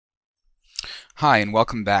Hi and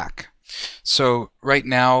welcome back. So right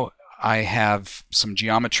now I have some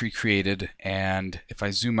geometry created, and if I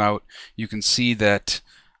zoom out you can see that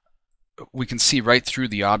we can see right through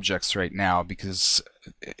the objects right now because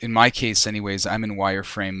in my case anyways I'm in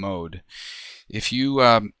wireframe mode. If you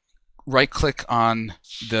right click on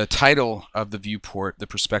the title of the viewport, the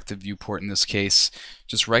perspective viewport in this case,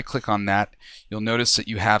 just right click on that, you'll notice that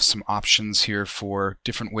you have some options here for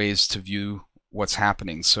different ways to view what's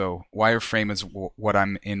happening. So wireframe is what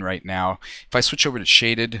I'm in right now. If I switch over to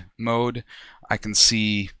shaded mode, I can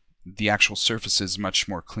see the actual surfaces much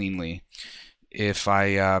more cleanly. If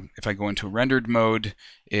I go into rendered mode,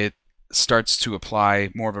 it starts to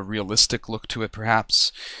apply more of a realistic look to it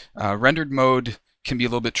perhaps. Rendered mode can be a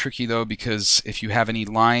little bit tricky though, because if you have any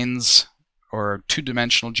lines or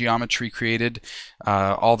two-dimensional geometry created,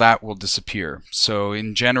 all that will disappear. So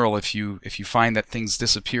in general, if you find that things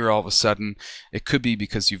disappear all of a sudden, it could be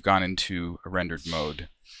because you've gone into a rendered mode.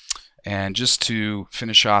 And just to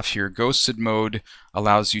finish off here, ghosted mode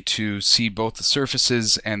allows you to see both the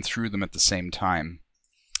surfaces and through them at the same time.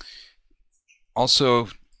 Also,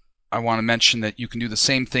 I want to mention that you can do the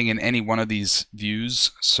same thing in any one of these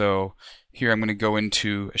views. So here I'm going to go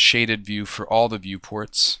into a shaded view for all the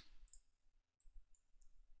viewports.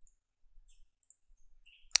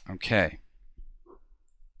 Okay.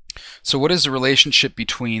 So what is the relationship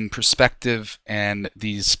between perspective and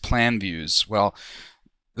these plan views? Well,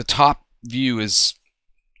 the top view is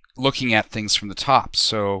looking at things from the top.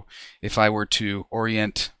 So if I were to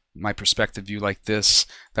orient my perspective view like this,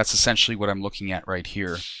 that's essentially what I'm looking at right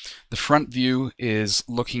here. The front view is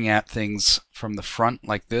looking at things from the front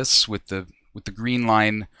like this, with the green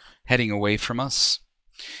line heading away from us.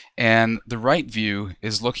 And the right view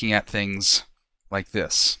is looking at things like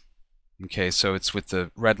this. Okay, so it's with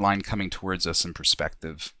the red line coming towards us in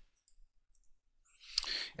perspective.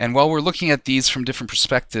 And while we're looking at these from different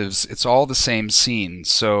perspectives, it's all the same scene.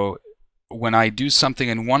 So when I do something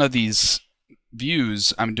in one of these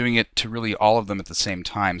views, I'm doing it to really all of them at the same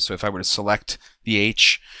time. So if I were to select the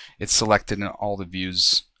H, it's selected in all the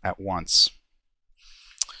views at once.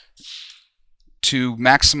 To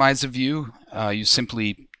maximize a view, you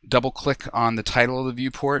simply double click on the title of the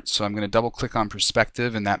viewport. So I'm going to double click on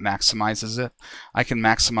perspective, and that maximizes it. I can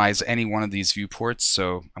maximize any one of these viewports,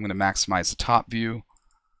 so I'm going to maximize the top view,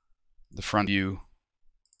 the front view,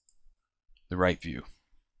 the right view.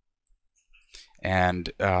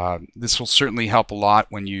 And this will certainly help a lot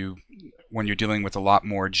when you're dealing with a lot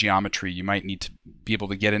more geometry. You might need to be able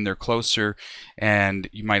to get in there closer, and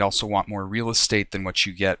you might also want more real estate than what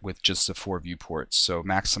you get with just the 4 viewports. So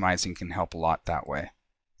maximizing can help a lot that way.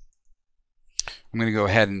 I'm going to go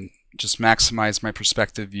ahead and just maximize my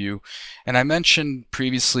perspective view. And I mentioned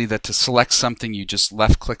previously that to select something, you just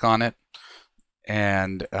left click on it,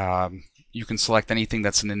 and you can select anything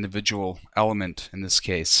that's an individual element in this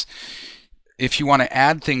case. If you want to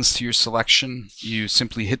add things to your selection, you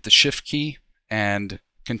simply hit the Shift key and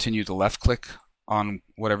continue to left click on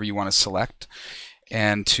whatever you want to select.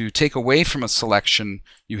 And to take away from a selection,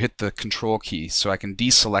 you hit the Control key. So I can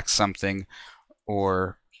deselect something,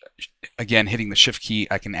 or again, hitting the Shift key,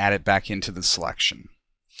 I can add it back into the selection.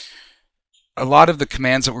 A lot of the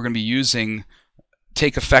commands that we're going to be using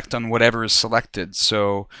take effect on whatever is selected.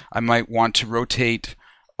 So I might want to rotate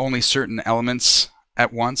only certain elements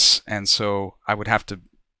at once, and so I would have to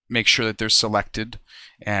make sure that they're selected,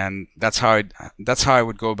 and that's how I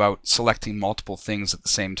would go about selecting multiple things at the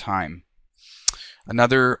same time.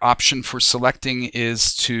 Another option for selecting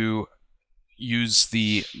is to use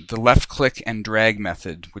the left click and drag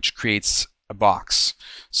method, which creates a box.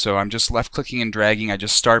 So I'm just left clicking and dragging. I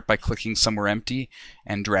just start by clicking somewhere empty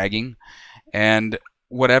and dragging, and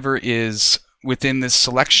whatever is within this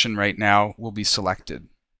selection right now will be selected.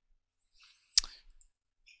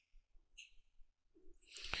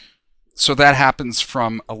 So that happens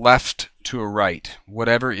from a left to a right.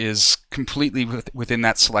 Whatever is completely within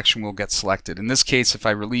that selection will get selected. In this case, if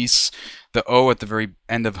I release, the O at the very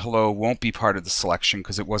end of hello won't be part of the selection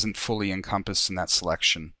because it wasn't fully encompassed in that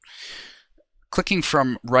selection. Clicking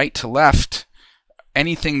from right to left,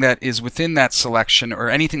 anything that is within that selection, or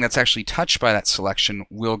anything that's actually touched by that selection,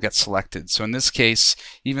 will get selected. So in this case,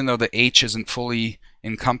 even though the H isn't fully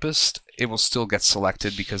encompassed, it will still get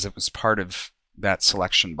selected because it was part of that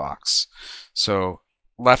selection box. So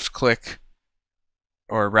left click,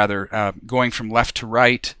 or rather going from left to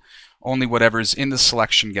right, only whatever's in the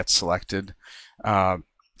selection gets selected.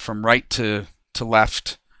 From right to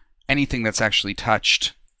left, anything that's actually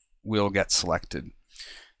touched will get selected.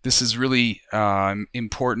 This is really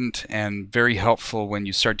important and very helpful when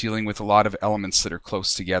you start dealing with a lot of elements that are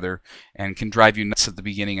close together and can drive you nuts at the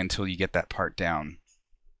beginning until you get that part down.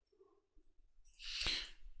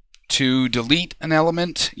 To delete an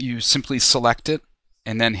element, you simply select it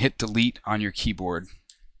and then hit delete on your keyboard.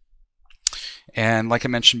 And like I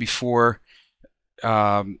mentioned before,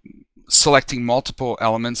 selecting multiple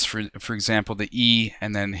elements, for example the E,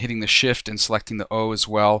 and then hitting the shift and selecting the O as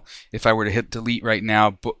well. If I were to hit delete right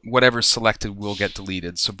now, whatever's selected will get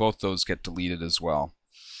deleted, so both those get deleted as well.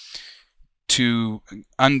 To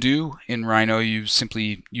undo in Rhino, you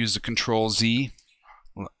simply use the Control Z,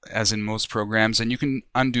 as in most programs, and you can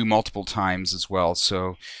undo multiple times as well,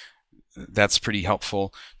 so that's pretty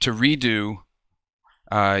helpful. To redo,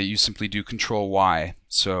 you simply do Control Y,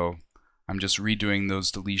 so I'm just redoing those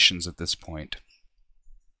deletions at this point.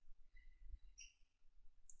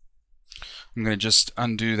 I'm going to just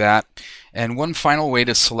undo that. And one final way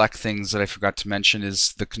to select things that I forgot to mention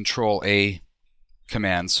is the Control A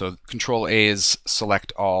command. So Control A is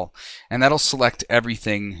select all, and that'll select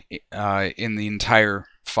everything in the entire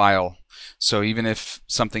file. So even if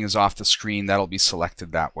something is off the screen, that'll be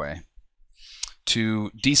selected that way. To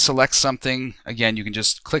deselect something, again, you can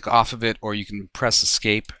just click off of it, or you can press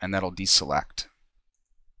escape and that'll deselect.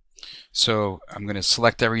 So I'm going to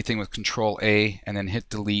select everything with Control A and then hit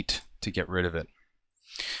delete to get rid of it.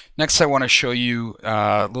 Next, I want to show you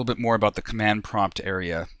a little bit more about the command prompt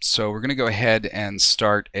area. So we're going to go ahead and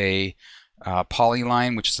start a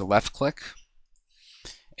polyline, which is a left click.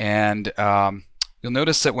 And you'll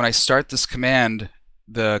notice that when I start this command,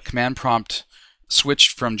 the command prompt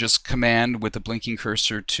switched from just command with the blinking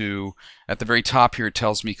cursor to, at the very top here, it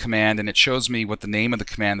tells me command, and it shows me what the name of the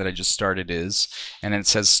command that I just started is, and then it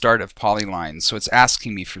says start of polyline. So it's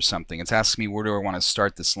asking me for something. It's asking me where do I want to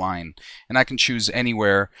start this line, and I can choose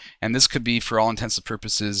anywhere, and this could be, for all intents and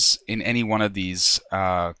purposes, in any one of these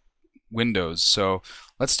windows. So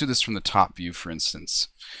let's do this from the top view, for instance.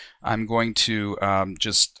 I'm going to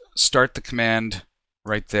just start the command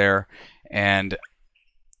right there, and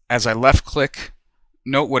as I left click,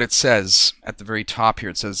 note what it says at the very top here.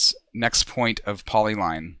 It says next point of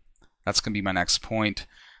polyline. That's going to be my next point.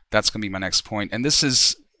 That's going to be my next point. And this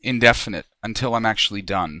is indefinite until I'm actually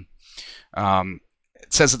done. It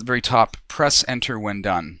says at the very top, press enter when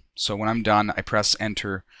done. So when I'm done, I press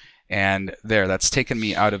enter, and there, that's taken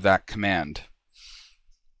me out of that command.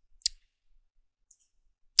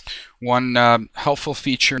 One helpful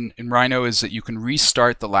feature in Rhino is that you can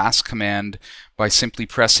restart the last command by simply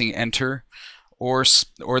pressing enter, or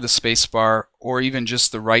the space bar, or even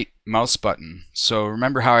just the right mouse button. So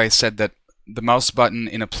remember how I said that the mouse button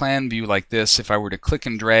in a plan view like this, if I were to click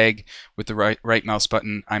and drag with the right mouse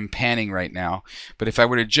button, I'm panning right now. But if I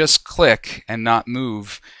were to just click and not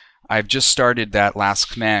move, I've just started that last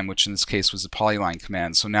command, which in this case was the polyline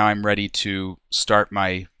command. So now I'm ready to start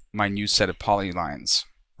my new set of polylines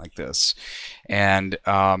like this. And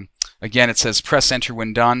again, it says press enter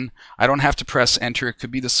when done. I don't have to press enter. It could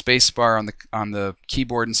be the space bar on the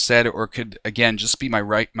keyboard instead, or it could, again, just be my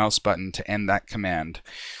right mouse button to end that command.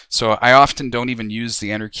 So I often don't even use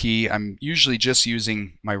the enter key. I'm usually just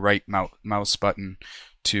using my right mouse button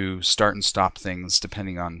to start and stop things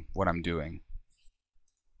depending on what I'm doing.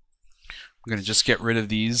 I'm going to just get rid of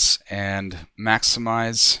these and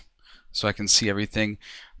maximize so I can see everything.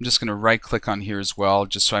 I'm just going to right click on here as well,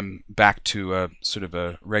 just so I'm back to a sort of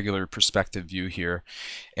a regular perspective view here.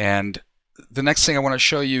 And the next thing I want to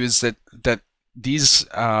show you is that these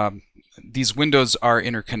windows are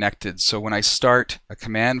interconnected. So when I start a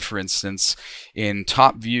command, for instance, in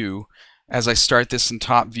top view, as I start this in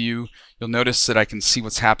top view, you'll notice that I can see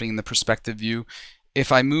what's happening in the perspective view.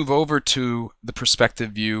 If I move over to the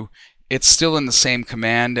perspective view, it's still in the same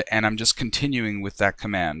command, and I'm just continuing with that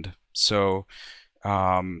command. So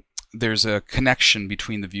there's a connection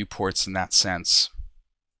between the viewports in that sense.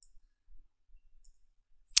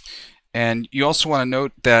 And you also want to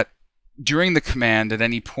note that during the command, at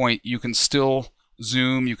any point, you can still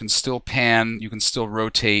zoom, you can still pan, you can still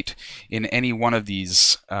rotate in any one of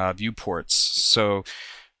these viewports. So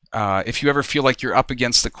if you ever feel like you're up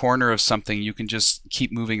against the corner of something, you can just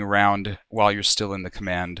keep moving around while you're still in the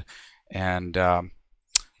command. And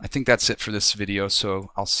I think that's it for this video,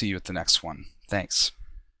 so I'll see you at the next one. Thanks.